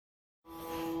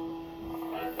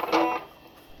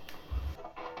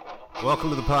Welcome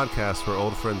to the podcast where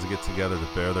old friends get together to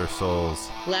bare their souls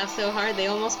laugh so hard they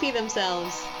almost pee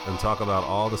themselves, and talk about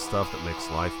all the stuff that makes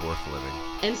life worth living.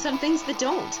 and some things that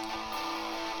don't.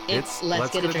 It's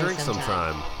Let's Get a Drink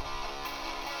Sometime.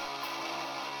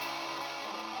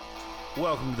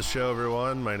 Welcome to the show,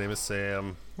 everyone. My name is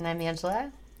Sam, And I'm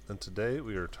Angela. and today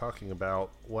we are talking about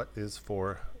what is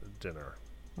for dinner.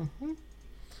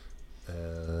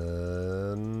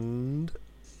 And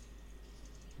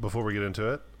before we get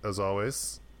into it, as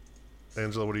always,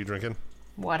 Angela, what are you drinking?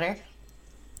 Water.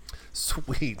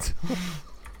 Sweet.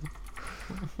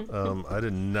 I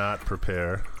did not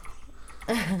prepare.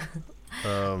 I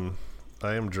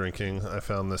am drinking. I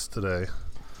found this today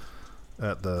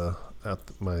at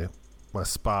my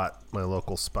spot, my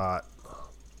local spot.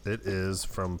 It is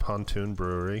from Pontoon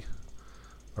Brewery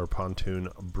or Pontoon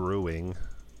Brewing,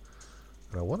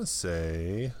 and I want to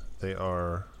say they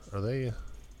are they?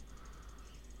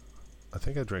 I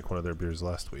think I drank one of their beers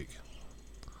last week.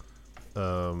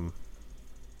 I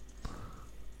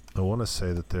want to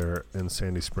say that they're in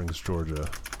Sandy Springs, Georgia.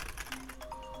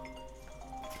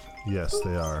 Yes,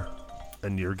 they are.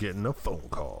 And you're getting a phone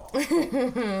call.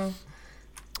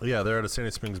 Yeah, they're out of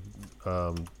Sandy Springs,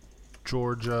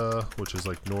 Georgia, which is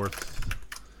like northwest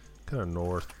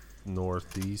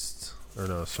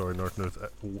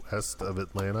of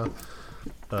Atlanta.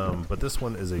 But this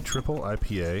one is a triple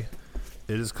IPA.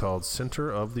 It is called Center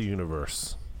of the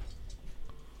Universe.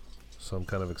 So I'm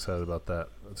kind of excited about that.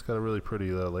 It's got a really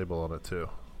pretty label on it too,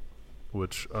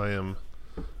 which I am.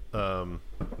 I'm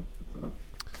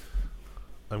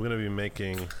going to be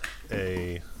making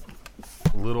a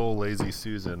little Lazy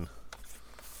Susan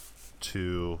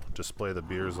to display the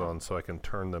beers on, so I can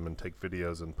turn them and take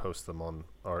videos and post them on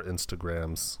our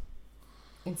Instagrams.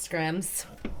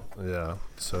 Yeah,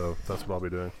 so that's what I'll be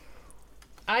doing.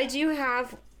 I do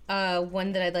have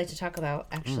one that I'd like to talk about,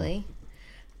 actually.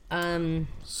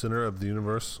 Center of the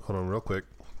Universe. Hold on real quick.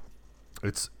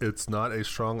 It's not a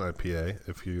strong IPA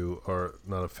if you are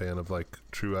not a fan of like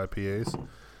true IPAs,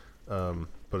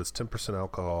 but it's 10%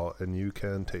 alcohol and you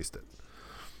can taste it.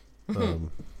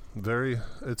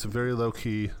 It's very low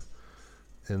key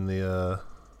in the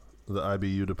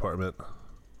IBU department,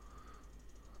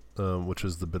 which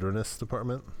is the bitterness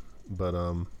department, but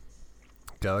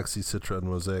Galaxy, Citra, and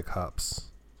Mosaic hops.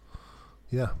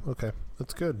 Yeah, okay,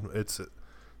 that's good. It's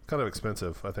kind of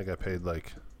expensive. I think I paid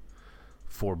like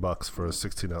 $4 for a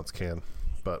 16-ounce can,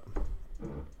 but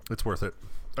it's worth it.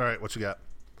 All right, what you got?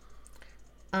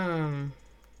 I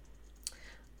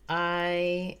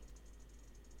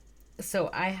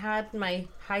had my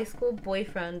high school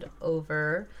boyfriend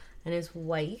over and his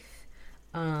wife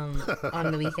on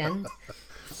the weekend.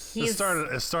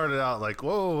 It started out like,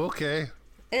 whoa, okay.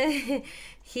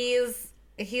 He's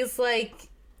like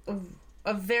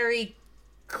a very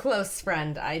close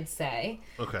friend, I'd say.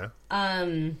 Okay.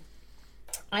 I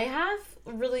have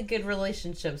really good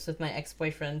relationships with my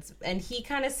ex-boyfriends, and he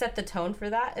kind of set the tone for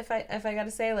that, if I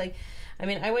gotta say. Like, I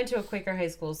mean, I went to a Quaker high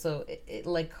school, so it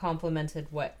like complemented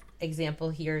what example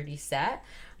he already set.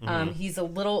 He's a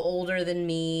little older than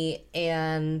me,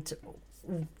 and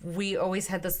we always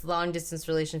had this long distance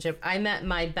relationship. I met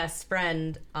my best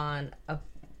friend on a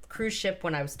cruise ship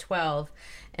when I was 12,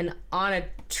 and on a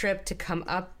trip to come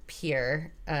up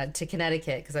here to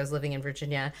Connecticut, because I was living in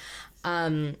Virginia,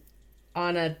 on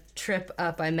a trip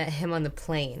up, I met him on the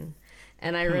plane.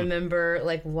 And I remember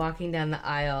like walking down the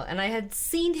aisle, and I had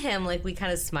seen him, like we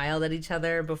kind of smiled at each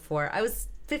other before. I was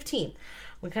 15.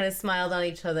 We kind of smiled at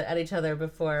each other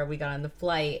before we got on the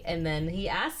flight. And then he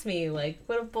asked me, like,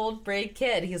 what a bold, brave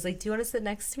kid. He was like, do you want to sit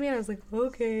next to me? And I was like,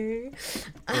 okay.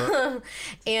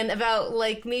 And about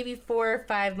like maybe 4 or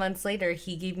 5 months later,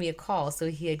 he gave me a call.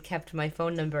 So he had kept my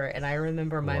phone number. And I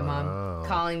remember my mom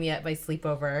calling me at my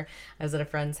sleepover. I was at a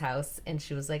friend's house, and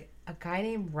she was like, a guy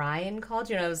named Ryan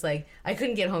called you? And I was like, I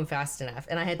couldn't get home fast enough.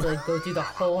 And I had to like go through the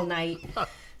whole night.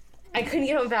 I couldn't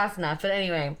get home fast enough. But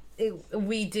anyway,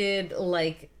 we did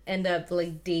like end up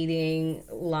like dating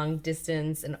long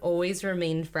distance and always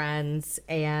remained friends.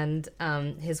 And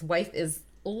his wife is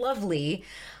lovely.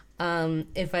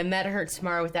 If I met her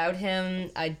tomorrow without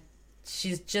him,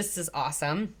 she's just as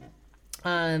awesome.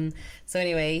 So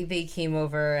anyway, they came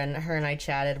over, and her and I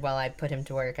chatted while I put him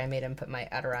to work. I made him put my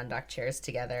Adirondack chairs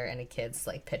together and a kid's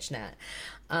like pitch net.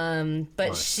 But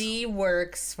nice. She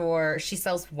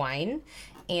sells wine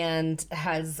and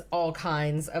has all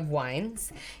kinds of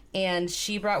wines. And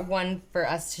she brought one for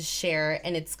us to share,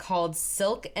 and it's called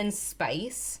Silk and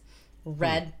Spice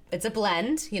Red. It's a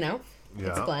blend, you know. Yeah,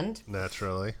 it's a blend.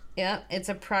 Naturally. Yeah, it's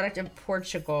a product of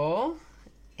Portugal.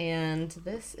 And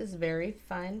this is very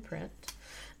fine print.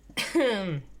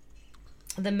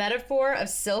 The metaphor of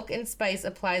silk and spice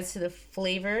applies to the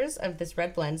flavors of this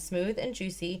red blend, smooth and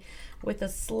juicy, with a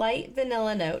slight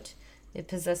vanilla note. It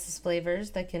possesses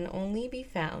flavors that can only be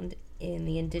found in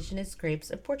the indigenous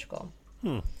grapes of Portugal.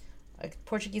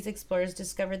 Portuguese explorers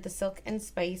discovered the silk and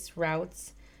spice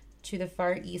routes to the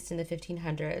Far East in the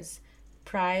 1500s.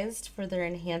 Prized for their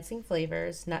enhancing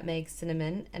flavors, nutmeg,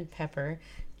 cinnamon, and pepper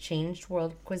changed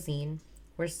world cuisine,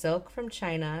 where silk from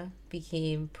China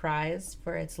became prized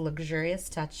for its luxurious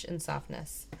touch and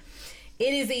softness.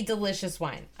 It is a delicious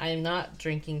wine. I am not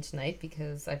drinking tonight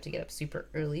because I have to get up super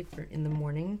early in the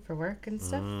morning for work and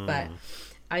stuff. But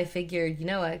I figured, you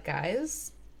know what,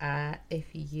 guys? If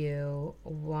you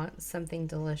want something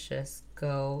delicious,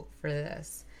 go for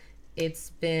this.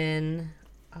 It's been,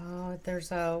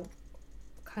 there's a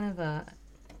kind of a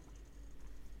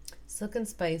silk and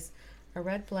spice, a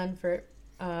red blend for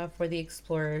the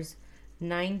explorers,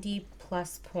 90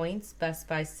 plus points, best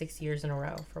by 6 years in a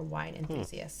row for wine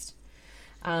enthusiast.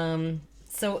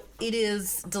 So it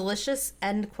is delicious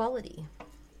and quality.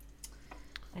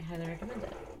 I highly recommend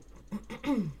it.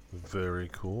 Very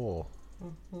cool.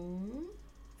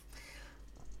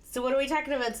 So what are we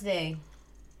talking about today?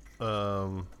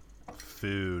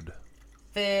 Food.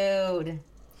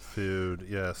 Food,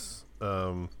 yes.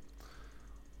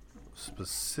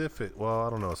 Specific, well, I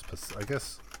don't know. I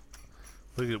guess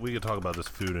we could talk about just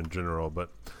food in general,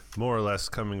 but more or less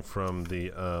coming from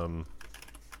the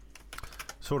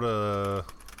sort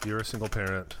of, you're a single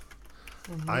parent.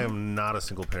 I am not a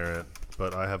single parent,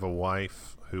 but I have a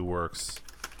wife who works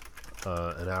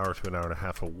an hour to an hour and a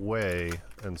half away,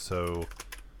 and so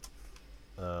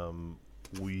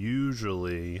we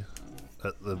usually,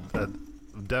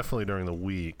 definitely during the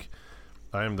week,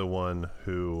 I am the one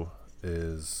who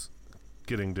is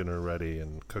getting dinner ready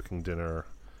and cooking dinner,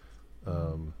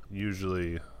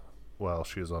 usually while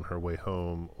she is on her way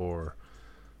home or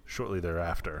shortly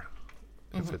thereafter,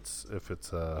 if it's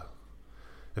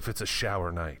a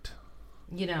shower night,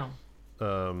 you know.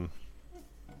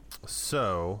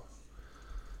 So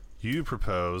you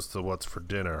proposed the what's for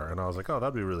dinner, and I was like, oh,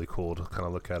 that'd be really cool to kind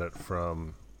of look at it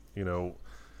from, you know,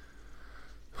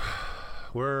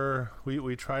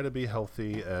 we try to be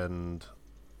healthy and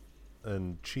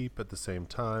cheap at the same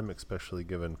time, especially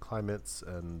given climates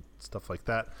and stuff like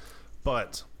that.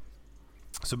 But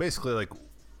so basically, like,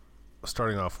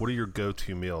 starting off, what are your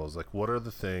go-to meals? Like, what are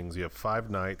the things you have 5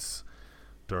 nights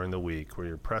during the week where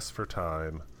you're pressed for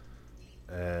time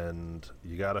and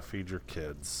you gotta feed your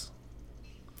kids?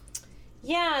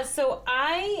 Yeah, so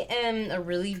I am a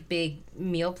really big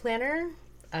meal planner,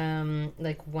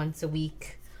 like once a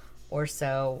week or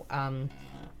so.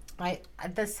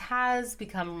 This has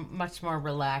become much more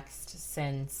relaxed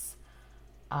since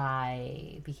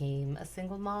I became a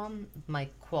single mom. My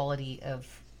quality of,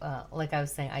 like I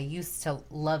was saying, I used to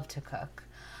love to cook.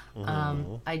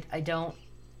 I don't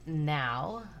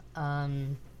now.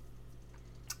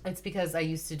 It's because I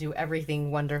used to do everything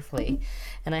wonderfully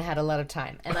and I had a lot of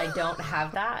time, and I don't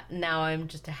have that. Now I'm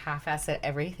just a half-ass at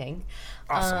everything.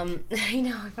 Awesome. I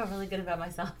know, I felt really good about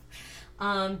myself.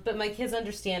 But my kids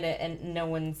understand it and no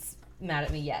one's mad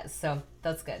at me yet, so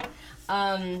that's good.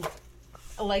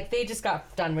 Like, they just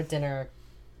got done with dinner.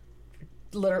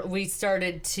 We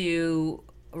started to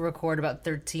record about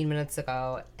 13 minutes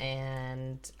ago,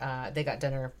 and they got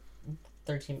done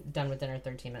with dinner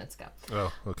 13 minutes ago.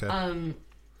 Oh, okay.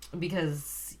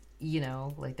 Because, you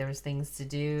know, like, there was things to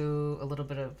do, a little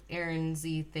bit of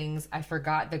errands-y things. I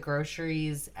forgot the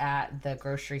groceries at the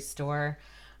grocery store.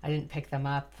 I didn't pick them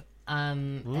up.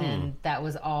 And that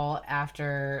was all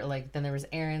after, like, then there was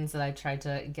errands that I tried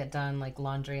to get done, like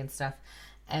laundry and stuff.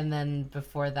 And then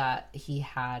before that, he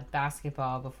had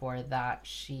basketball. Before that,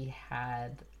 she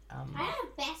had, I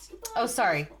have basketball. Oh,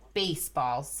 sorry.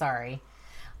 Baseball. Sorry.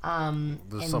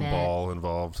 There's some ball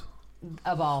involved.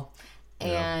 A ball.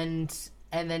 Yeah.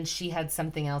 And then she had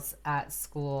something else at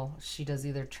school. She does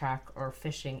either track or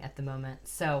fishing at the moment.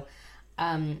 So,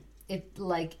 it,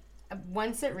 like,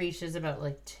 once it reaches about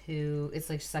like 2, it's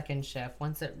like second shift.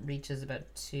 Once it reaches about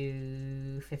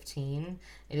 2:15,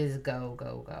 it is go,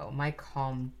 go, go. My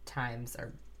calm times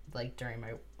are like during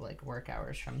my like work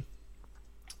hours from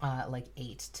like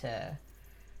 8 to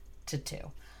 2.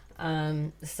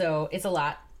 So it's a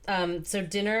lot. So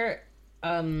dinner,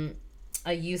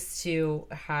 I used to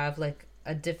have like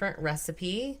a different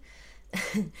recipe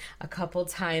a couple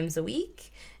times a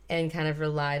week and kind of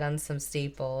relied on some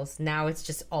staples. Now it's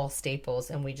just all staples,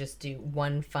 and we just do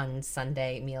one fun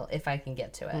Sunday meal if I can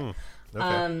get to it.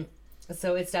 Okay.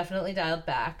 So it's definitely dialed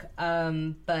back.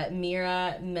 But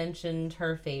Mira mentioned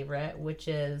her favorite, which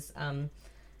is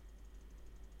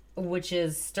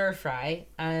stir fry.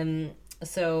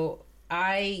 So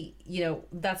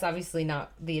that's obviously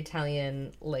not the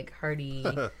Italian, like, hearty,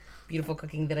 beautiful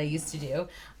cooking that I used to do.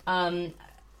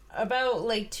 About,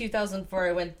 like, 2004,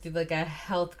 I went through, like, a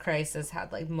health crisis,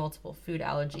 had, like, multiple food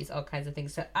allergies, all kinds of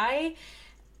things. So I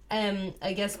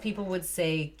guess people would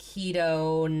say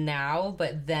keto now,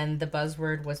 but then the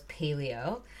buzzword was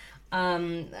paleo.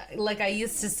 Like, I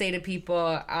used to say to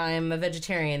people, I'm a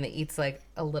vegetarian that eats, like,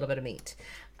 a little bit of meat.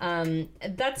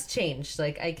 That's changed.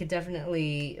 Like, I could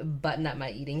definitely button up my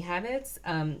eating habits.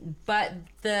 But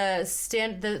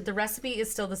the recipe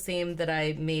is still the same that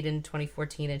I made in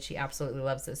 2014, and she absolutely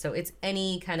loves it. So it's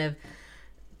any kind of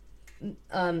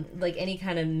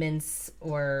mince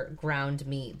or ground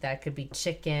meat. That could be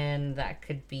chicken, that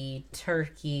could be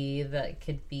turkey, that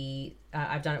could be,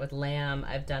 I've done it with lamb,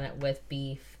 I've done it with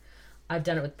beef, I've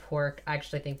done it with pork. I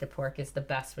actually think the pork is the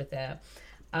best with it.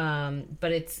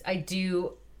 But I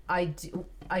do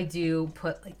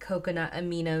put, like, coconut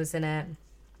aminos in it,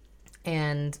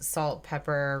 and salt,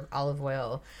 pepper, olive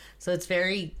oil. So it's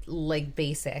very, like,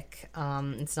 basic.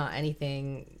 It's not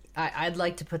anything. I'd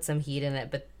like to put some heat in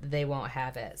it, but they won't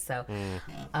have it. So,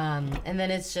 and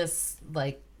then it's just,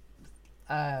 like,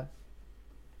 I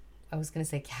was gonna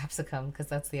say capsicum, because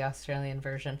that's the Australian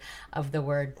version of the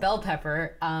word bell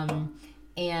pepper,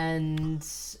 and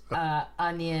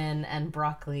onion and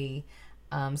broccoli.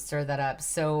 Stir that up.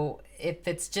 So if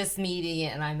it's just meaty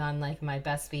and I'm on, like, my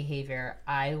best behavior,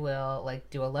 I will, like,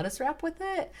 do a lettuce wrap with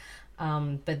it.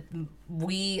 But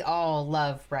we all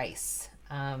love rice.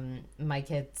 My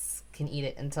kids can eat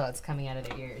it until it's coming out of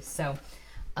their ears. So,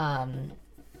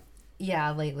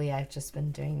 yeah, lately I've just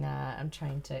been doing that. I'm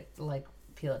trying to, like,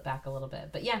 peel it back a little bit.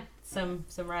 But yeah, some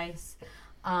rice.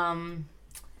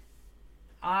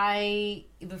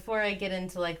 Before I get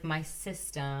into, like, my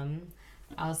system,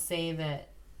 I'll say that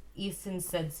Easton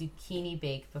said zucchini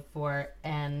bake before,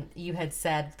 and you had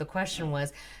said, the question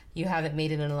was, you haven't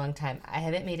made it in a long time. I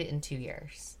haven't made it in 2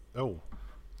 years. Oh.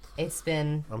 It's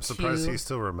been I'm surprised he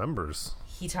still remembers.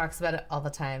 He talks about it all the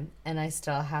time, and I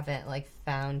still haven't, like,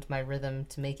 found my rhythm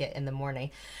to make it in the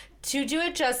morning. To do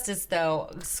it justice,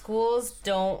 though, schools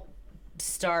don't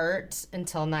start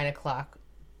until 9 o'clock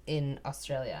in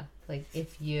Australia. Like,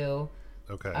 if you...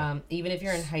 Okay. Even if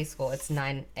you're in high school, it's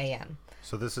 9 a.m.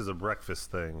 So this is a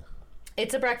breakfast thing.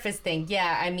 It's a breakfast thing,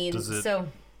 yeah. I mean,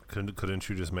 couldn't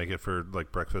you just make it for,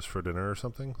 like, breakfast for dinner or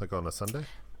something, like on a Sunday?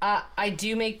 I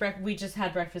do make we just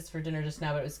had breakfast for dinner just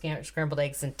now, but it was scrambled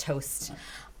eggs and toast.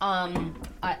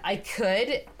 I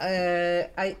could.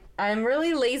 I'm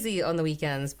really lazy on the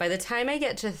weekends. By the time I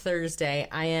get to Thursday,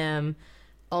 I am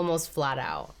almost flat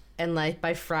out, and, like,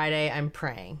 by Friday, I'm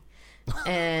praying,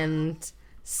 and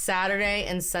Saturday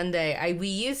and Sunday, we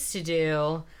used to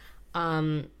do.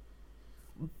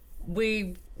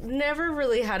 We never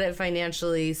really had it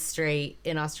financially straight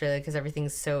in Australia because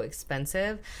everything's so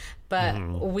expensive, but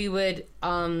we would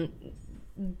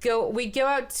we'd go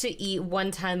out to eat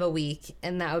one time a week,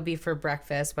 and that would be for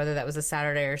breakfast, whether that was a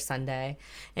Saturday or Sunday.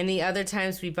 And the other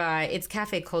times it's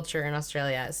cafe culture in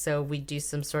Australia, so we do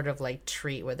some sort of, like,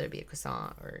 treat, whether it be a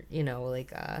croissant or,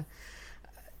 like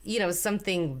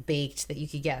something baked that you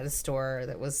could get at a store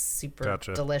that was super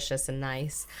delicious and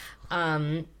nice.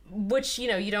 Which,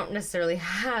 you don't necessarily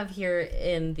have here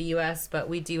in the U.S., but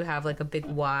we do have, like, a big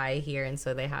Y here, and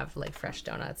so they have, like, fresh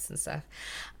donuts and stuff.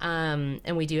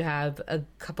 And we do have a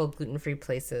couple gluten-free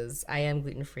places. I am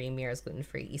gluten-free, Mira's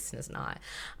gluten-free, Easton is not.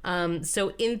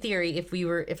 So in theory,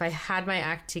 if I had my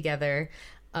act together,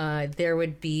 there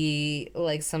would be,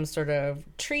 like, some sort of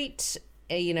treat,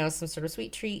 some sort of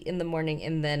sweet treat in the morning,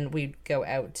 and then we'd go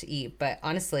out to eat. But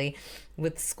honestly,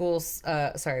 with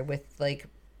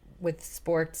with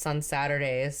sports on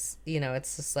Saturdays,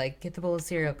 it's just like, get the bowl of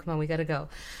cereal, come on, we gotta go.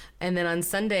 And then on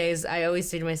Sundays, I always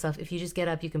say to myself, if you just get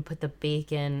up, you can put the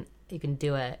bacon, you can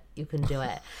do it.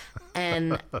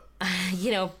 And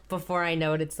before I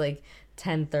know it, it's like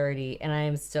 10:30, and I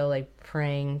am still, like,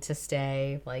 praying to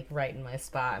stay, like, right in my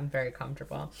spot. I'm very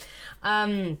comfortable.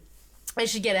 I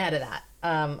should get ahead of that.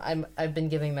 I've been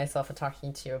giving myself a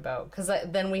talking to about, because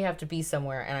then we have to be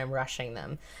somewhere and I'm rushing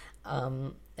them,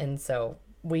 and so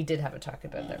we did have a talk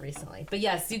about that recently. But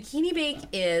yes, zucchini bake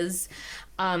is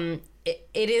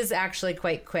it is actually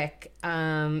quite quick.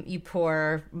 You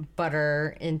pour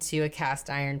butter into a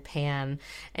cast iron pan,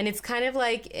 and it's kind of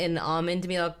like an almond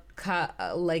meal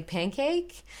like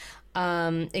pancake,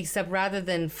 except rather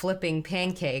than flipping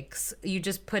pancakes, you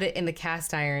just put it in the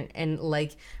cast iron and,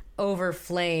 like, over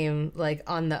flame, like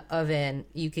on the oven,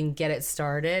 you can get it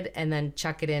started and then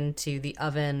chuck it into the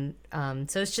oven.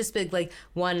 So it's just big, like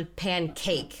one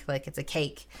pancake, like it's a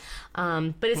cake.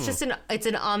 But it's just it's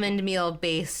an almond meal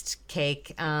based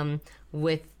cake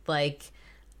with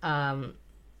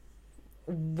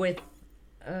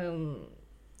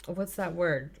what's that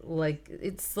word? Like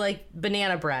it's like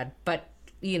banana bread, but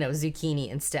zucchini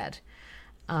instead.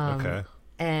 Okay.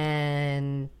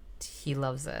 And he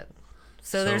loves it.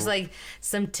 So there's like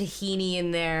some tahini in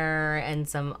there and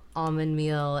some almond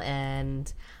meal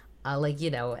and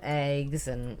eggs,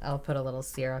 and I'll put a little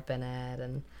syrup in it,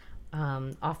 and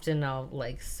often I'll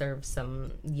like serve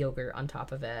some yogurt on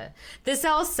top of it. This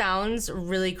all sounds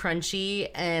really crunchy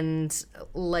and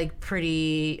like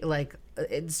pretty like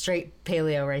it's straight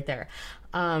paleo right there.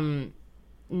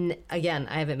 Again,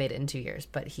 I haven't made it in 2 years,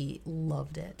 but he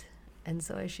loved it. And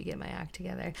so I should get my act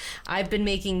together. I've been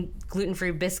making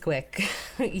gluten-free Bisquick,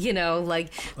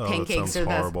 like pancakes. That sounds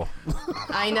horrible.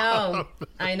 I know.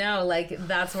 Like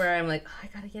that's where I'm like, I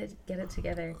gotta get it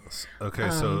together.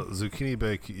 Okay, so zucchini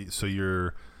bake. So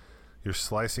you're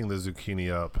slicing the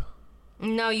zucchini up.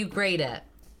 No, you grate it.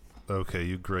 Okay,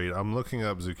 you grate. I'm looking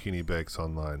up zucchini bakes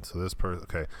online. So this person.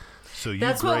 Okay, so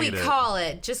that's what we call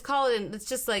it. Just call it. It's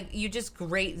just like you just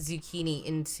grate zucchini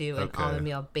into an almond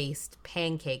meal based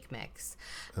pancake mix.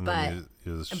 And but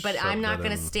I'm not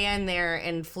going to stand there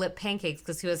and flip pancakes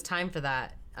because who has time for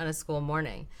that on a school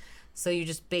morning? So you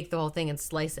just bake the whole thing and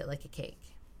slice it like a cake.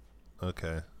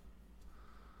 Okay.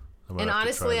 And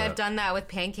honestly, I've done that with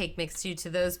pancake mix too. To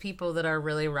those people that are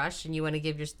really rushed and you want to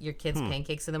give your kids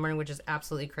pancakes in the morning, which is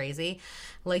absolutely crazy.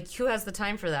 Like, who has the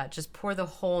time for that? Just pour the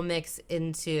whole mix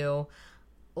into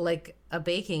like a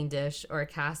baking dish or a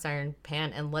cast iron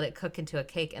pan and let it cook into a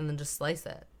cake, and then just slice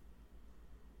it.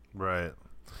 Right.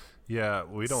 Yeah,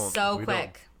 we don't.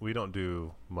 We don't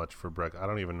do much for breakfast. I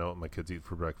don't even know what my kids eat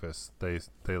for breakfast. They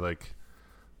like.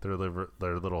 They're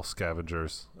little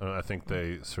scavengers. I think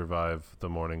they survive the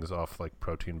mornings off like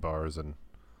protein bars and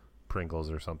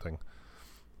Pringles or something.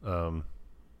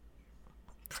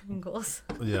 Pringles.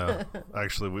 Yeah,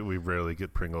 actually, we rarely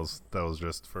get Pringles. That was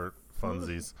just for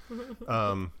funsies.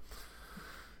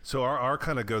 So our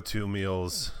kind of go-to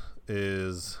meals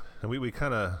is, and we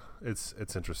kind of it's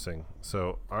interesting.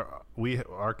 So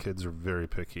our kids are very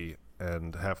picky,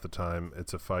 and half the time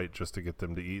it's a fight just to get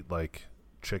them to eat like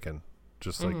chicken.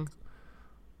 Just like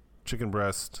chicken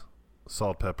breast,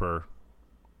 salt, pepper,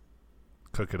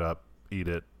 cook it up, eat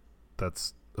it.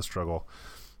 That's a struggle.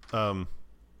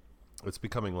 It's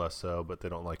becoming less so, but they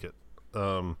don't like it.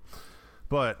 So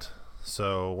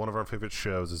one of our favorite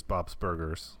shows is Bob's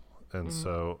Burgers,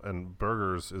 and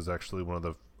burgers is actually one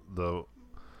of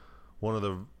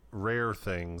the rare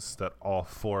things that all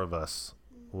four of us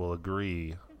will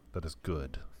agree that is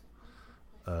good.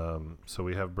 So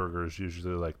we have burgers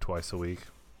usually like twice a week,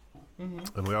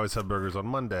 and we always have burgers on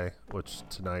Monday, which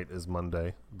tonight is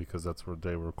Monday because that's the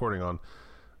day we're recording on.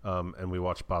 And we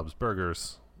watch Bob's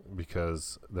Burgers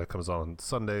because that comes on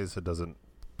Sundays. It doesn't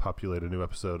populate a new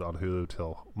episode on Hulu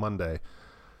till Monday.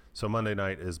 So Monday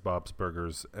night is Bob's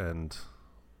Burgers and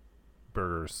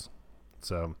burgers.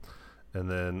 So,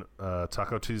 and then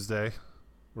Taco Tuesday,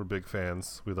 we're big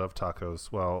fans. We love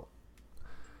tacos. Well,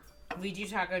 we do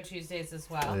Taco Tuesdays as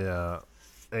well. Yeah.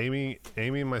 Amy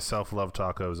and myself love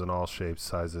tacos in all shapes,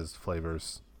 sizes,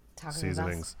 flavors,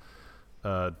 seasonings.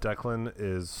 Declan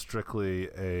is strictly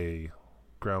a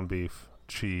ground beef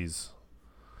cheese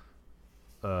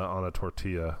on a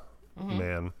tortilla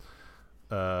man.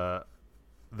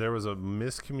 There was a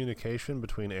miscommunication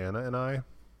between Anna and I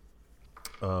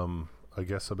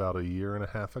guess about a year and a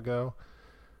half ago,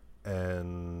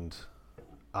 and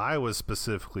I was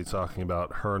specifically talking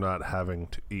about her not having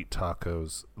to eat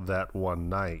tacos that one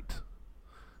night,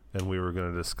 and we were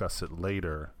going to discuss it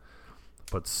later,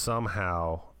 but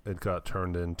somehow it got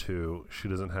turned into she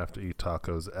doesn't have to eat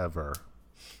tacos ever.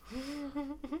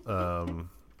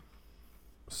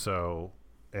 So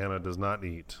Anna does not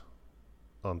eat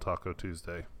on Taco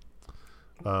Tuesday.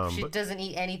 She doesn't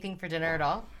eat anything for dinner at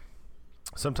all?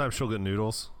 Sometimes she'll get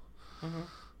noodles.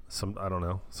 I don't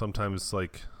know. Sometimes,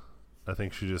 like, I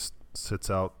think she just sits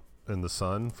out in the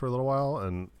sun for a little while,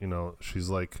 and she's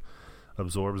like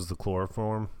absorbs the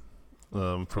chloroform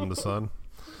from the sun.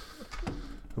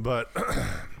 But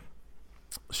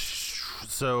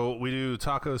so we do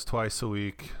tacos twice a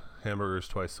week, hamburgers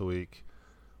twice a week.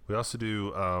 We also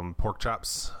do pork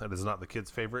chops. It is not the kids'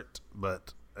 favorite,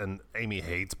 and Amy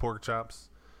hates pork chops.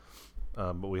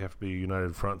 But we have to be a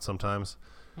united front sometimes.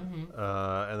 And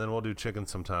then we'll do chicken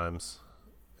sometimes,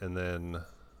 and then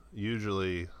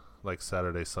usually like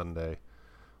Saturday, Sunday,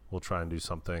 we'll try and do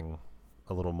something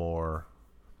a little more.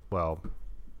 Well,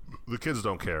 the kids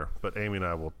don't care, but Amy and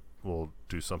I will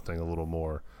do something a little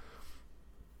more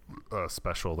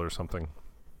special or something.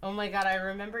 Oh my god, I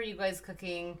remember you guys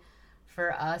cooking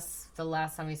for us the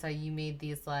last time we saw you. Made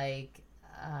these like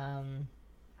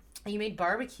you made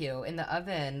barbecue in the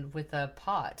oven with a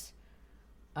pot.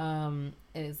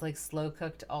 It's like slow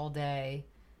cooked all day,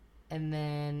 and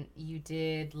then you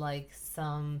did like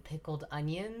some pickled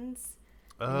onions.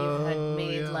 You had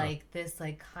made like this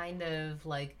like kind of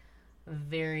like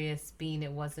various bean.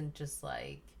 It wasn't just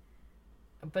like,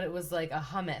 but it was like a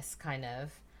hummus kind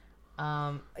of.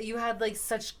 You had like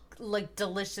such like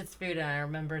delicious food, and I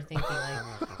remember thinking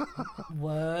like,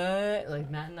 what? Like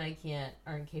Matt and I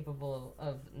aren't capable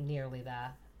of nearly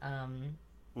that.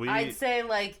 I'd say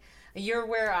like you're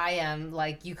where I am.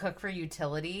 Like you cook for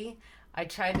utility. I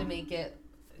tried to make it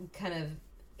kind of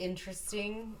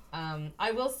interesting.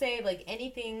 I will say like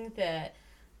anything that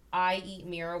I eat,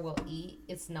 Mira will eat.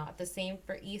 It's not the same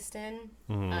for Easton.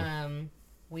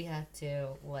 We had to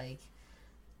like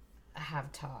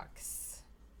have talks,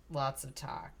 lots of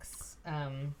talks.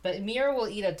 But Mira will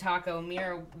eat a taco.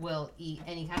 Mira will eat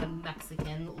any kind of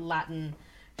Mexican, Latin.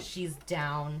 She's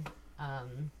down.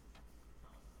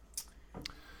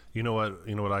 You know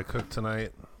what I cooked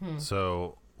tonight?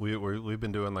 So we've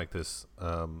been doing like this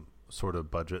sort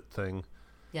of budget thing.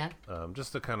 Yeah.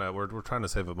 Just to kind of we're trying to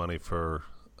save up money for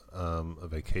a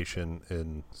vacation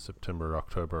in September,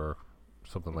 October,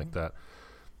 something like that,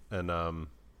 and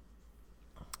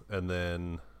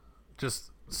then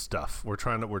just stuff. We're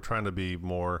trying to be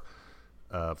more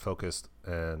focused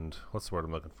and what's the word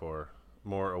I'm looking for?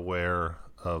 More aware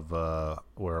of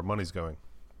where our money's going,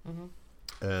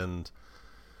 and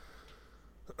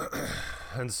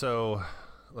so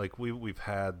like we've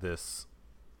had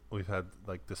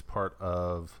like this part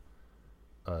of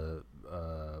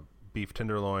beef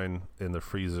tenderloin in the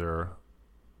freezer.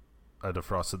 I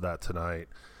defrosted that tonight.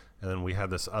 And then we had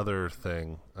this other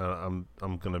thing. I'm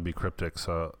gonna be cryptic,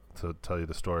 so to tell you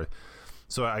the story.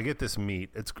 So I get this meat.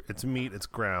 It's meat. It's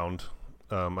ground.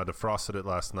 I defrosted it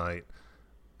last night,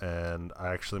 and I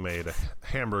actually made a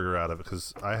hamburger out of it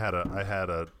because I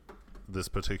had this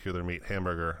particular meat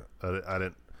hamburger. I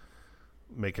didn't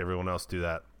make everyone else do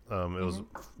that. It was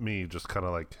me just kind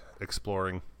of like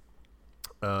exploring.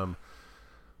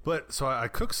 But so I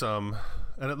cooked some,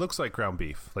 and it looks like ground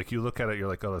beef. Like you look at it, you're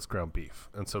like, oh, that's ground beef.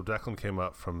 And so Declan came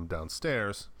up from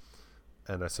downstairs,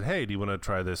 and I said, hey, do you want to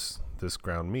try this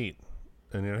ground meat?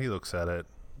 And he looks at it,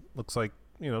 looks like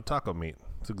taco meat.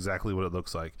 It's exactly what it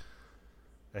looks like.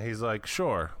 And he's like,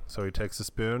 sure. So he takes a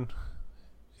spoon,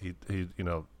 he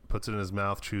puts it in his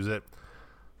mouth, chews it.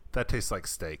 That tastes like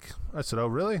steak. I said, oh,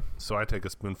 really? So I take a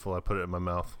spoonful, I put it in my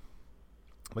mouth.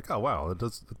 Like, oh wow, it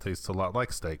tastes a lot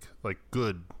like steak, like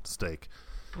good steak.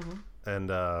 And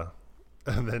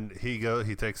then he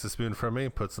takes a spoon from me,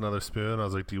 puts another spoon. I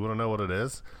was like, do you want to know what it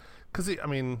is? Because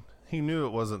he knew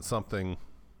it wasn't something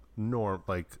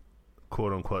like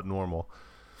quote unquote normal.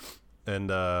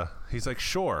 And he's like,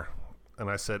 sure. And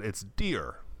I said, it's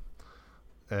deer.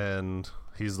 And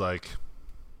he's like,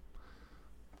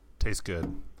 tastes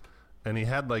good. And he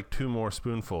had like 2 more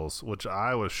spoonfuls, which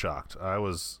I was shocked.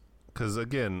 Because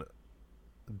again,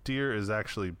 deer is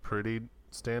actually pretty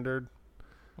standard.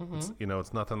 It's,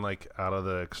 it's nothing like out of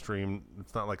the extreme.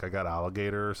 It's not like I got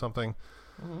alligator or something.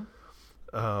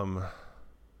 But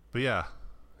yeah,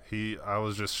 I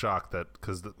was just shocked that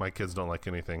because my kids don't like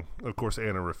anything. Of course,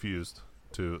 Anna refused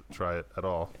to try it at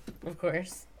all. Of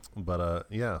course. But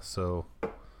yeah, so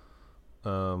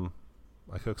I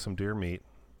cooked some deer meat,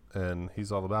 and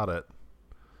he's all about it.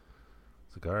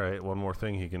 It's like, all right, one more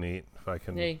thing he can eat if I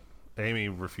can. Hey. Amy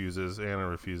refuses, Anna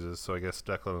refuses, so I guess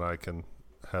Declan and I can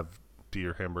have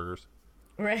deer hamburgers.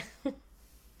 Right.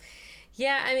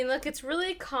 Yeah, I mean, look, it's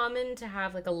really common to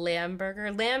have like a lamb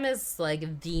burger. Lamb is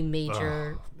like the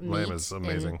major meat. Lamb is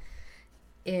amazing.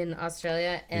 In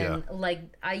Australia. And like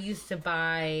I used to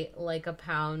buy like a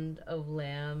pound of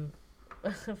lamb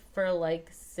for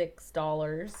like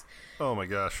 $6. Oh my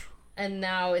gosh. And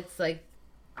now it's like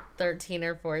 13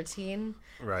 or 14.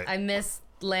 Right. I miss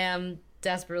lamb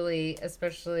desperately,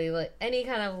 especially like any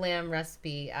kind of lamb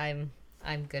recipe I'm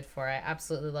good for. I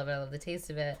absolutely love it. I love the taste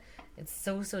of it. It's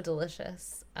so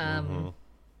delicious.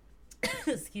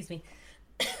 Excuse me.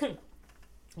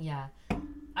 Yeah.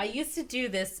 I used to do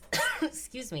this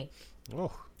excuse me.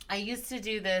 Oh. I used to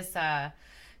do this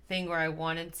thing where I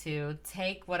wanted to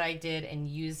take what I did and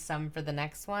use some for the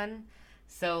next one.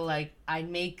 So like I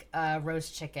make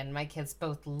roast chicken. My kids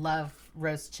both love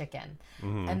roast chicken.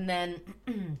 And then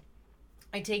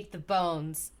I take the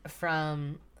bones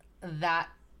from that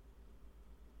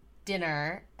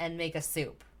dinner and make a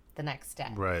soup the next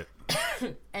day. Right.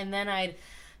 And then I'd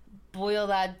boil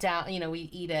that down,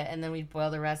 we'd eat it, and then we'd boil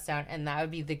the rest down, and that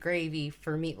would be the gravy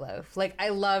for meatloaf. Like, I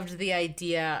loved the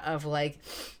idea of, like,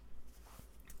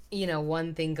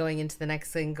 one thing going into the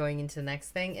next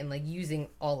thing, and, like, using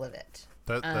all of it.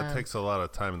 That takes a lot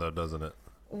of time, though, doesn't it?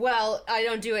 Well, I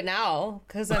don't do it now,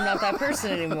 because I'm not that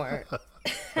person anymore.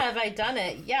 Have I done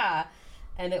it? Yeah.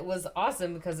 And it was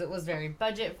awesome, because it was very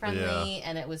budget-friendly,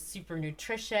 and it was super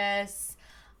nutritious.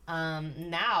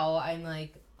 Now, I'm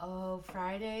like,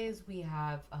 Fridays we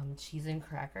have cheese and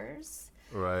crackers.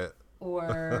 Right.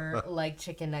 Or like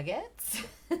chicken nuggets.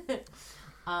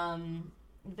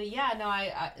 But yeah,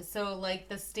 no, so like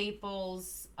the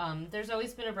staples, there's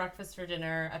always been a breakfast for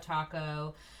dinner, a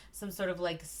taco, some sort of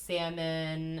like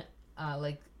salmon,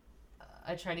 I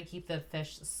try to keep the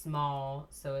fish small,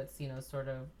 so it's, sort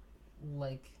of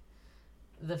like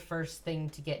the first thing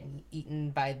to get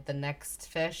eaten by the next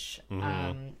fish,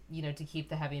 to keep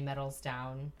the heavy metals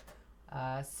down.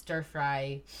 Stir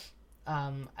fry,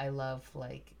 I love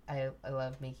I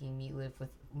love making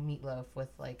meatloaf with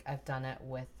like, I've done it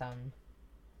with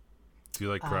do you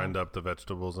like grind up the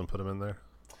vegetables and put them in there?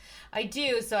 I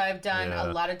do. So I've done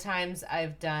a lot of times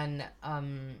I've done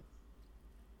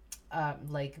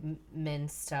like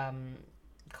minced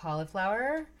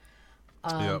cauliflower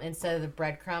instead of the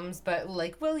breadcrumbs, but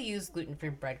like we'll use gluten-free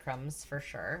breadcrumbs for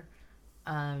sure.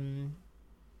 And,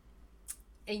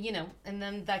 and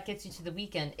then that gets you to the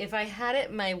weekend. If I had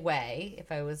it my way,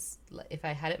 if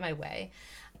I had it my way,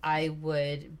 I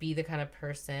would be the kind of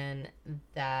person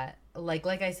that, like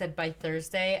I said, by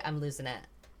Thursday, I'm losing it.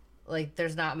 Like,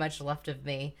 there's not much left of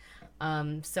me.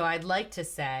 So I'd like to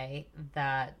say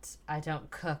that I don't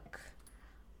cook,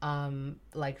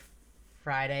 like,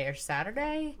 Friday or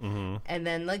Saturday. Mm-hmm. And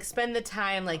then, like, spend the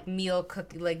time, like,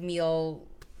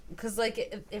 because,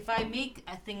 like, if I make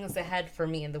things ahead for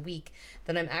me in the week,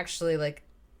 then I'm actually, like,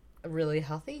 really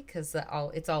healthy, because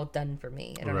it's all done for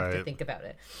me. I don't have to think about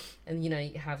it. And,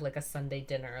 you have, like, a Sunday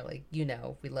dinner. Like,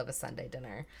 we love a Sunday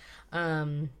dinner.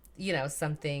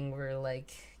 Something where,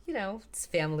 like, it's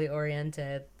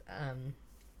family-oriented.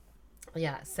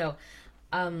 So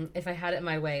if I had it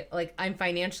my way, like, I'm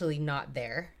financially not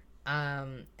there.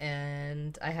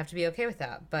 And I have to be okay with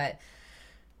that. But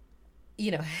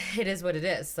it is what it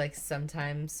is. Like,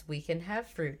 sometimes we can have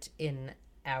fruit in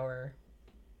our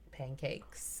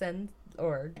pancakes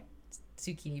or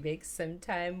zucchini bakes.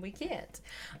 Sometimes we can't.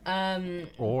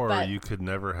 But you could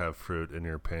never have fruit in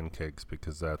your pancakes,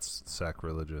 because that's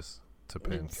sacrilegious to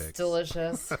pancakes. It's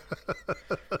delicious.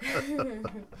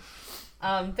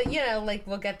 But like,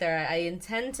 we'll get there. I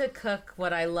intend to cook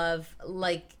what I love,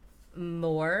 like,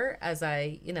 more as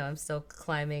I'm still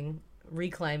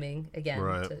reclimbing again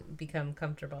to become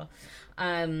comfortable.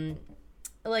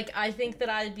 Like, I think that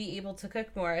I'd be able to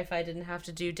cook more if I didn't have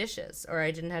to do dishes, or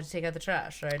I didn't have to take out the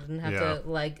trash, or I didn't have to,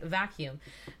 like, vacuum.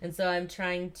 And so I'm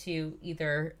trying to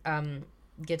either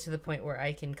get to the point where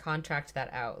I can contract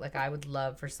that out. Like, I would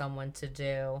love for someone to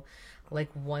do, like,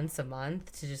 once a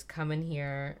month, to just come in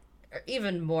here, or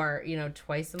even more,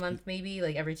 twice a month maybe,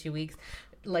 like every 2 weeks.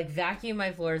 Like, vacuum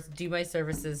my floors, do my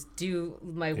services, do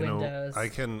my windows. I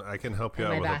can help you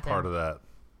out with a part of that.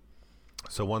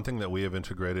 So one thing that we have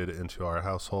integrated into our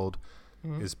household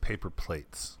is paper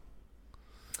plates.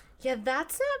 Yeah,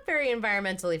 that's not very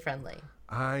environmentally friendly.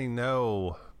 I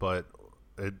know, but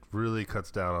it really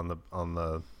cuts down on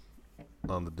the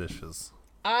dishes.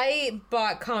 I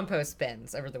bought compost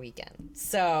bins over the weekend,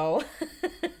 so.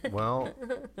 Well,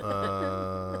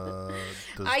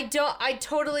 I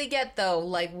totally get, though,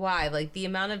 like, why, like, the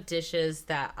amount of dishes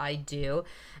that I do.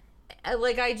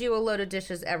 Like, I do a load of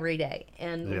dishes every day,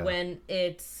 and when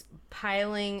it's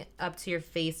piling up to your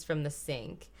face from the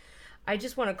sink, I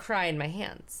just want to cry in my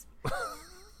hands.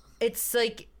 It's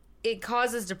like, it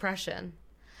causes depression,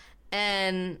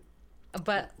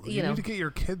 but you need to get your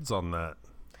kids on that.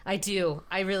 I do.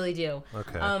 I really do.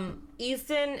 Okay.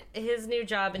 Easton, his new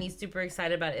job, and he's super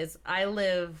excited about it, is I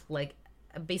live, like,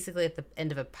 basically at the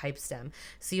end of a pipe stem.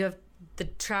 So you have, the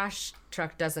trash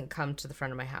truck doesn't come to the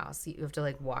front of my house. You have to,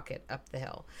 like, walk it up the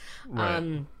hill.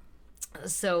 Right.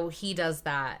 So he does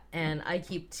that, and I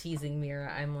keep teasing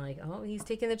Mira. I'm like, oh, he's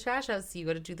taking the trash out, so you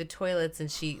got to do the toilets. And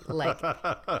she, like,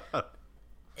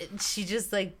 she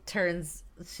just, like,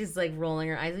 she's, like, rolling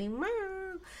her eyes, like, Mom.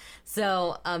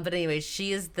 So, but anyway,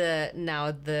 she is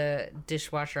now the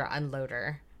dishwasher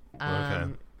unloader. Okay.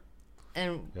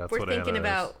 And we're thinking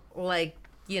about, like,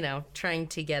 trying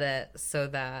to get it so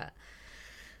that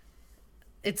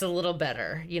it's a little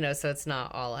better, so it's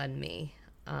not all on me.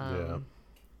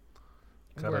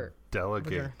 Gotta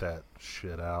delegate that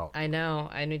shit out. I know.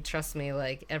 Trust me,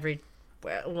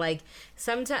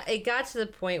 sometimes it got to the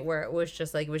point where it was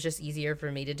just easier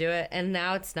for me to do it, and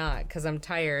now it's not because I'm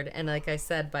tired. And like I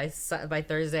said, by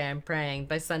Thursday I'm praying.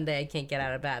 By Sunday I can't get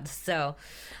out of bed. So,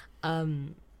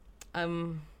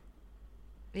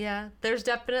 yeah, there's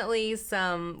definitely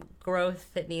some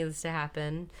growth that needs to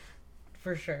happen,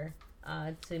 for sure,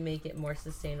 to make it more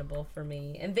sustainable for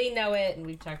me. And they know it, and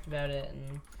we've talked about it,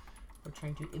 and we're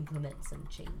trying to implement some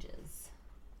changes.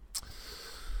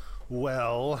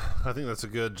 Well, I think that's a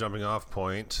good jumping off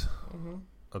point. Mm-hmm.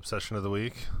 Obsession of the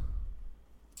week.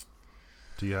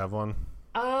 Do you have one?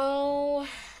 Oh,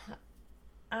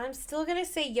 I'm still going to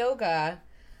say yoga.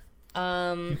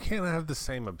 You can't have the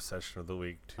same obsession of the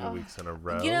week 2 weeks in a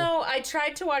row. You know, I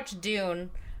tried to watch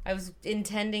Dune. I was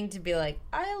intending to be like,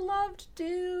 I loved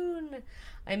Dune.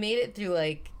 I made it through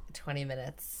 20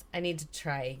 minutes. I need to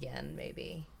try again,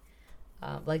 maybe.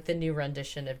 Like the new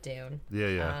rendition of Dune.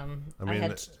 Yeah. I mean,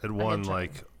 it won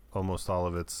almost all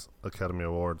of its Academy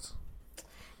Awards.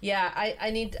 Yeah, I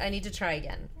need to try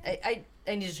again. I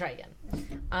need to try again.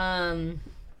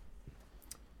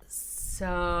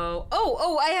 So,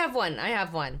 I have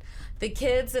one. The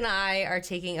kids and I are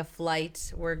taking a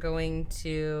flight. We're going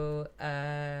to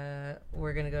go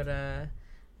to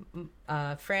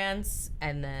France,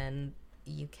 and then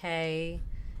UK,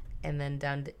 and then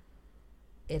down to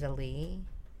Italy.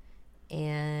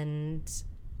 And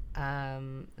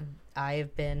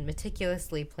I've been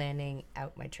meticulously planning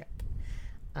out my trip.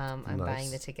 I'm Nice. buying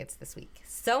the tickets this week.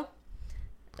 So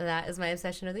that is my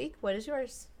obsession of the week. What is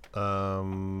yours?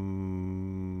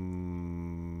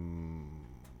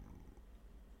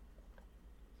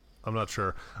 I'm not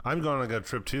sure. I'm going on a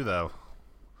trip too, though.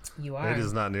 You are. It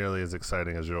is not nearly as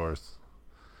exciting as yours.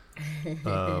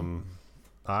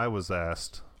 I was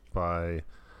asked by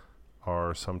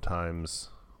our sometimes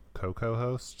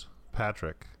co-host,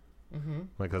 Patrick,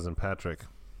 my cousin Patrick.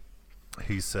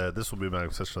 He said, this will be my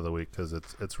obsession of the week because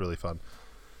it's really fun.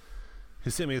 He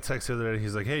sent me a text the other day.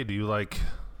 He's like, hey, do you like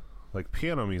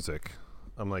piano music?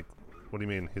 I'm like, what do you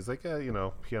mean? He's like, yeah,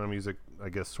 piano music, I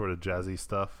guess sort of jazzy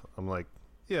stuff. I'm like,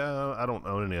 yeah, I don't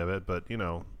own any of it, but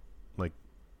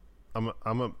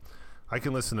I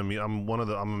can listen to me. I'm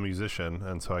a musician,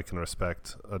 and so I can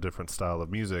respect a different style of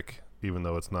music, even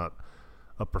though it's not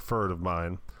a preferred of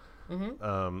mine.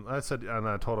 Mm-hmm. I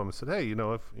told him, I said, hey,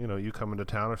 if you come into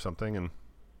town or something, and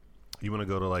you want to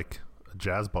go to a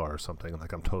jazz bar or something,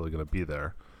 I'm totally gonna be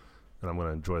there, and I'm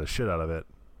gonna enjoy the shit out of it.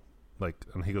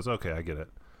 And he goes, okay, I get it.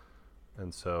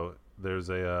 And so there's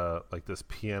a this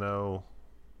piano.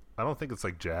 I don't think it's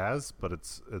jazz, but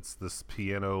it's this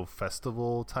piano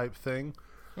festival type thing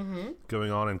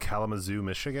going on in Kalamazoo,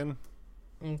 Michigan.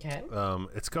 Okay.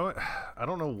 It's going. I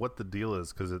don't know what the deal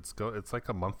is because it's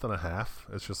a month and a half.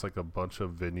 It's just a bunch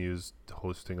of venues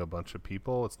hosting a bunch of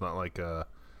people. It's not like a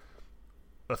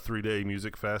 3-day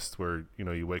music fest where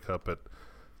you wake up at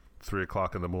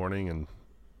 3:00 in the morning and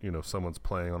someone's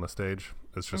playing on a stage.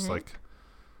 It's just I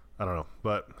don't know.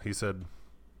 But he said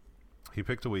he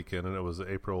picked a weekend, and it was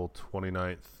April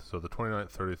 29th. So the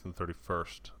 29th, 30th, and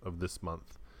 31st of this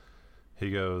month. He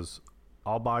goes,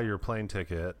 I'll buy your plane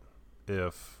ticket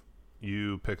if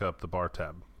you pick up the bar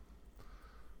tab.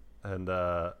 And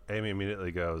Amy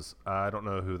immediately goes, I don't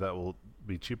know who that will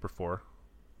be cheaper for.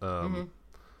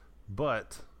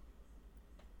 But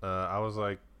I was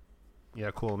like, yeah,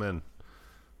 cool, I'm in.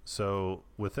 So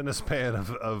within a span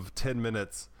of 10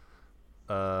 minutes,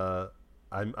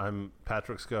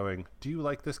 Patrick's going, do you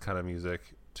like this kind of music?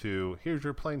 To here's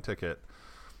your plane ticket.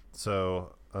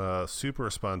 So super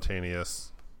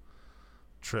spontaneous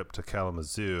trip to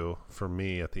Kalamazoo for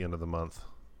me at the end of the month.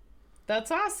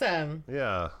 That's awesome.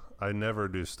 Yeah, I never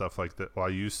do stuff like that. Well, I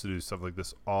used to do stuff like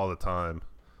this all the time.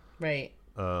 Right.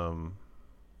 So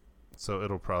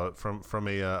it'll probably from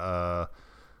a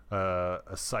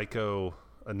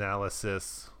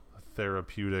psychoanalysis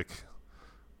therapeutic.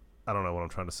 I don't know what I'm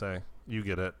trying to say. You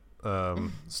get it.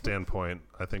 Standpoint.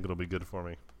 I think it'll be good for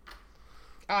me.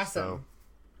 Awesome. So,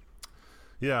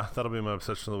 yeah, that'll be my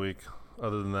obsession of the week.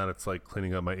 Other than that, it's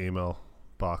cleaning up my email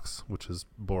box, which is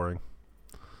boring.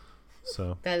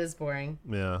 So that is boring.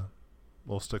 Yeah,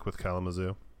 we'll stick with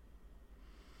Kalamazoo.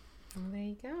 Well, there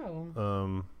you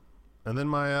go. And then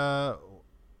my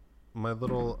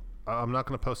little. I'm not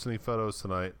going to post any photos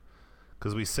tonight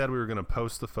because we said we were going to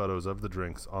post the photos of the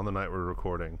drinks on the night we're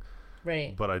recording.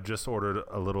 Right. But I just ordered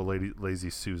a little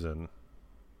Lazy Susan,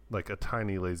 a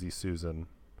tiny Lazy Susan,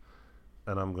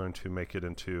 and I'm going to make it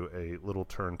into a little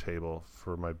turntable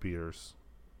for my beers.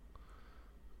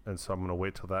 And so I'm going to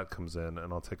wait till that comes in,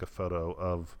 and I'll take a photo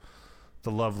of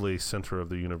the lovely center of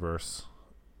the universe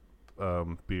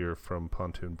beer from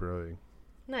Pontoon Brewing.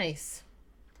 Nice.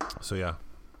 So yeah.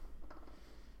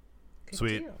 Good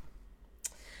Sweet. deal.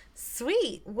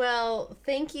 Sweet. Well,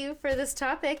 thank you for this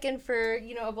topic and for,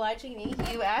 obliging me.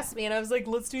 You asked me and I was like,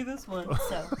 let's do this one.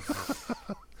 So.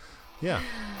 Yeah.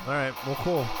 All right. Well,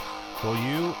 cool. Well,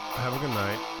 you have a good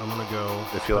night. I'm going to go.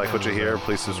 If you like what you hear,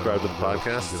 please subscribe to the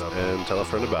podcast and tell a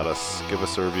friend about us. Give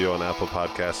us a review on Apple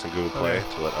Podcasts and Google Play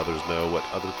to let others know what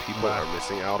other people are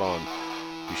missing out on.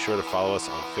 Be sure to follow us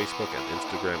on Facebook and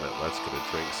Instagram at Let's Get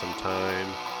a Drink Sometime.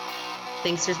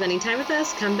 Thanks for spending time with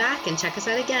us. Come back and check us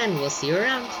out again. We'll see you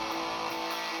around.